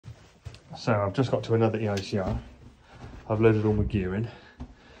So I've just got to another EICR. I've loaded all my gear in.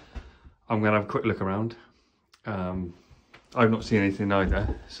 I'm going to have a quick look around. I've not seen anything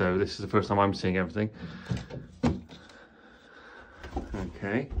either, so this is the first time I'm seeing everything.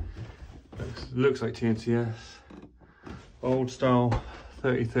 Okay, looks like TNCS. Old style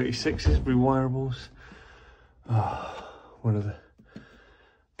 3036s, rewirables. One of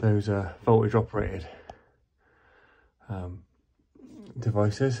those voltage operated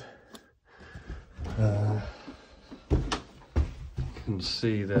devices. You can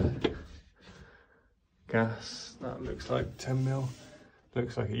see the gas, that looks like 10mm.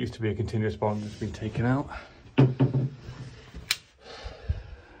 Looks like it used to be a continuous bond that's been taken out.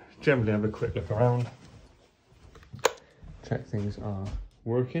 Generally have a quick look around, check things are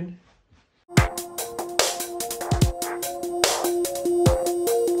working.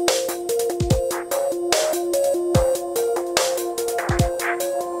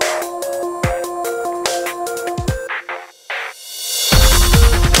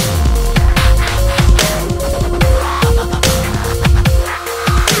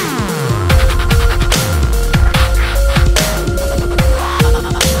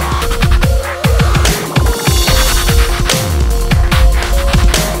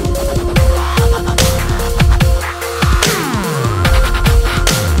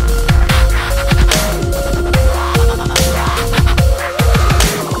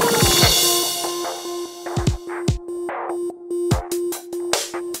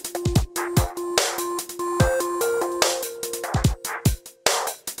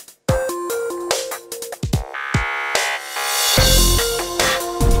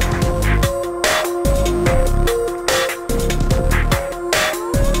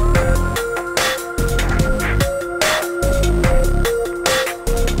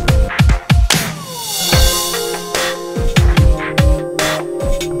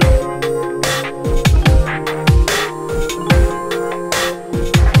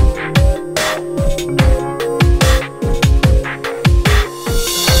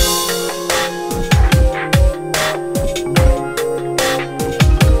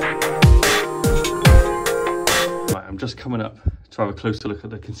 Just coming up to have a closer look at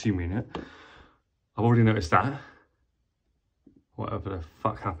the consumer unit. I've already noticed that. Whatever the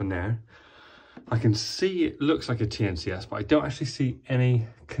fuck happened there. I can see it looks like a TNCS, but I don't actually see any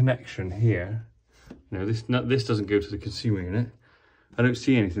connection here. No, this doesn't go to the consumer unit. I don't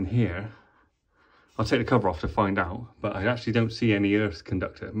see anything here. I'll take the cover off to find out, but I actually don't see any earth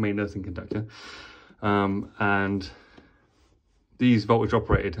conductor, main earthing conductor. And these voltage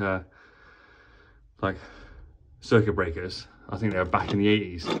operated like circuit breakers, I think they were back in the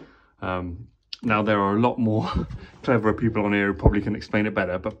 80s. Now there are a lot more cleverer people on here who probably can explain it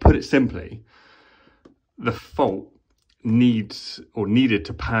better, but put it simply, the fault needed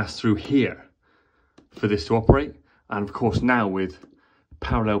to pass through here for this to operate. And of course now with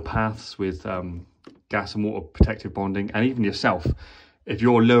parallel paths, with gas and water protective bonding, and even yourself, if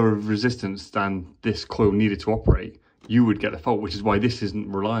you're lower resistance than this coil needed to operate, you would get the fault, which is why this isn't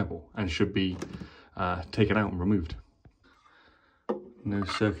reliable and should be taken out and removed. No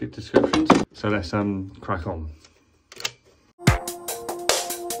circuit descriptions, so let's crack on.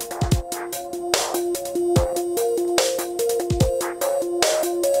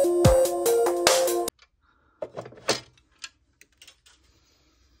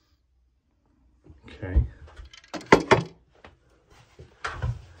 Okay.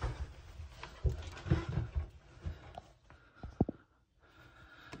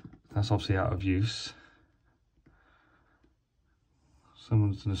 That's obviously out of use.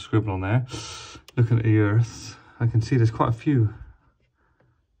 Someone's done a scribble on there. Looking at the earth, I can see there's quite a few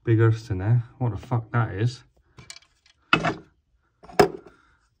big earths in there. What the fuck that is? That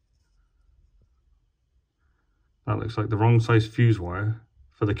looks like the wrong size fuse wire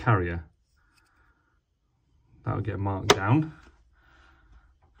for the carrier. That'll get marked down.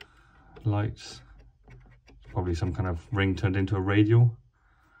 Lights. Probably some kind of ring turned into a radial.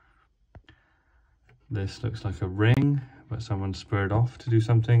 This looks like a ring, but someone spurred off to do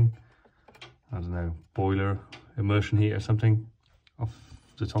something. I don't know, boiler, immersion heat or something off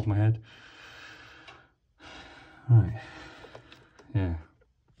the top of my head. Right, yeah,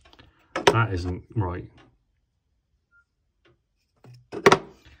 that isn't right.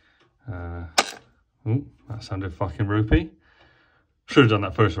 Oh, that sounded fucking ropey. Should have done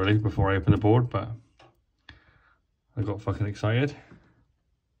that first really before I opened the board, but I got fucking excited.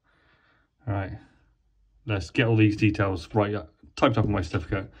 All right. Let's get all these details typed up in my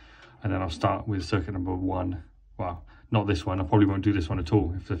certificate, and then I'll start with circuit number 1. Well, Not this one. I probably won't do this one at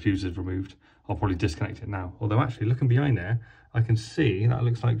all if the fuse is removed. I'll probably disconnect it now. Although actually looking behind there, I can see that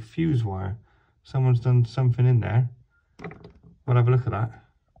looks like fuse wire. Someone's done something in there. We'll have a look at that.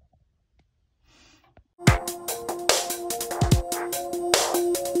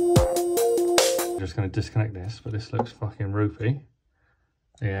 I'm just going to disconnect this, but this looks fucking ropey.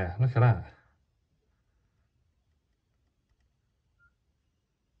 Yeah, look at that.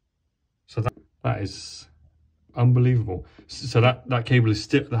 So that is unbelievable. So that cable is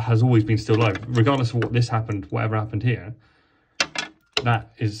still, that has always been still live, regardless of what this happened, whatever happened here.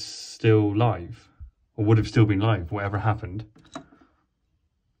 That is still live, or would have still been live, whatever happened.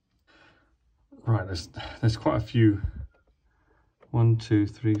 Right, there's quite a few. 1, 2,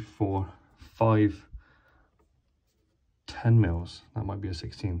 3, 4, 5, 10 mils. That might be a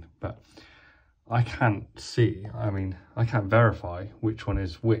 16, but I can't see. I mean, I can't verify which one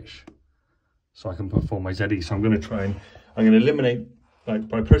is which. So I can perform my ZE. So I'm going to try and I'm going to eliminate, like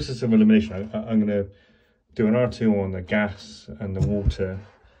by process of elimination, I'm going to do an R2 on the gas and the water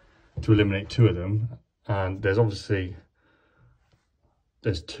to eliminate 2 of them. And there's obviously,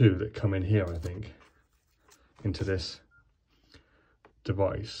 there's 2 that come in here, I think, into this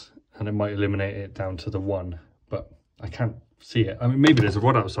device. And it might eliminate it down to the 1, but I can't see it. I mean, maybe there's a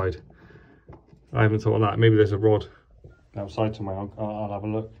rod outside. I haven't thought of that. Maybe there's a rod outside somewhere. I'll have a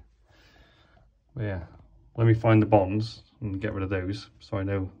look. But yeah, let me find the bonds and get rid of those so I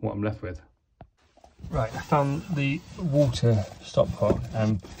know what I'm left with. Right, I found the water stopcock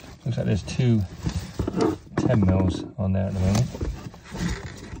and looks like there's 2 10 mils on there at the moment.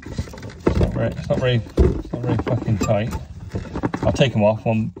 It's not very fucking tight. I'll take them off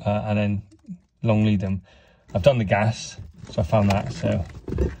and then long lead them. I've done the gas, so I found that, so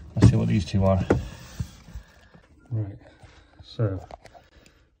let's see what these 2 are. Right, so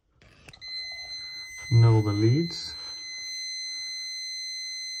know the leads.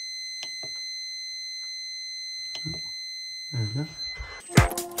 There we go.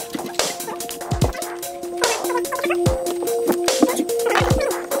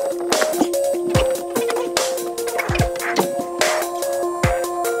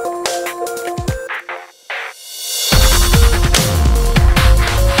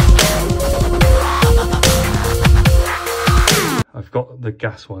 I've got the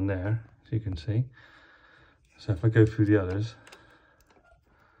gas one there, as you can see. So if I go through the others,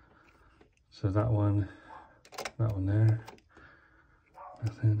 so that one there,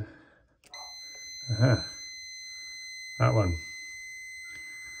 nothing. Aha, that one.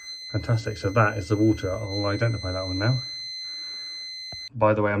 Fantastic, so that is the water. I'll identify that one now.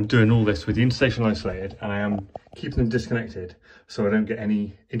 By the way, I'm doing all this with the interstation isolated and I am keeping them disconnected so I don't get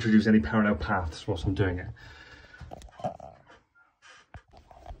introduce any parallel paths whilst I'm doing it.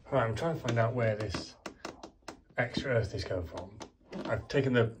 Right, I'm trying to find out where this extra earth is going from. I've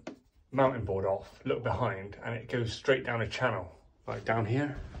taken the mounting board off, look behind, and it goes straight down a channel, like down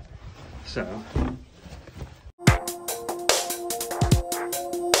here. So,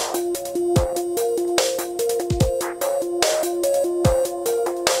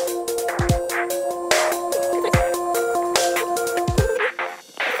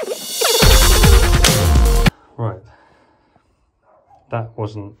 right, that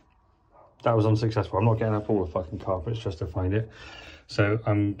was unsuccessful. I'm not getting up all the fucking carpets just to find it. So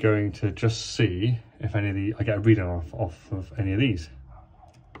I'm going to just see if any of the, I get a reading off of any of these.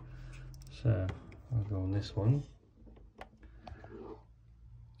 So I'll go on this one.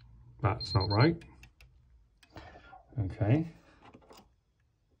 That's not right. Okay.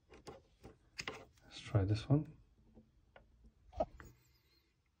 Let's try this one.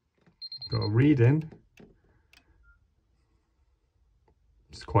 Got a reading.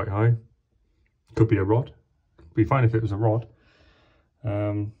 It's quite high. Could be a rod. Could be fine if it was a rod.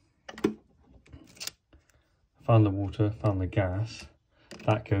 Found the water, found the gas.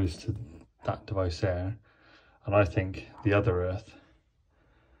 That goes to that device there. And I think the other earth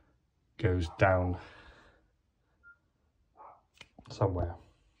goes down somewhere.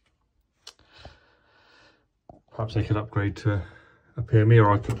 Perhaps I could upgrade to a PME,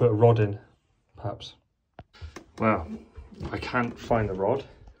 or I could put a rod in, perhaps. Well, I can't find the rod.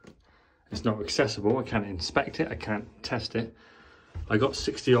 It's not accessible. I can't inspect it. I can't test it. I got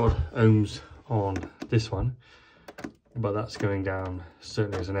 60 odd ohms on this one, but that's going down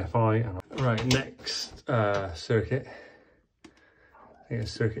certainly as an FI. And right, next circuit. I think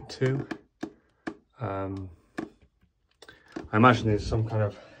it's circuit 2. I imagine there's some kind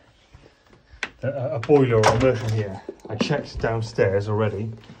of a boiler or immersion here. I checked downstairs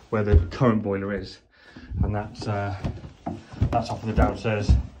already where the current boiler is, and that's off of the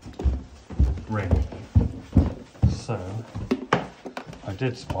downstairs ring. So So I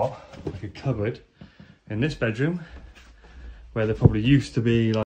did spot like a cupboard in this bedroom where there probably used to be like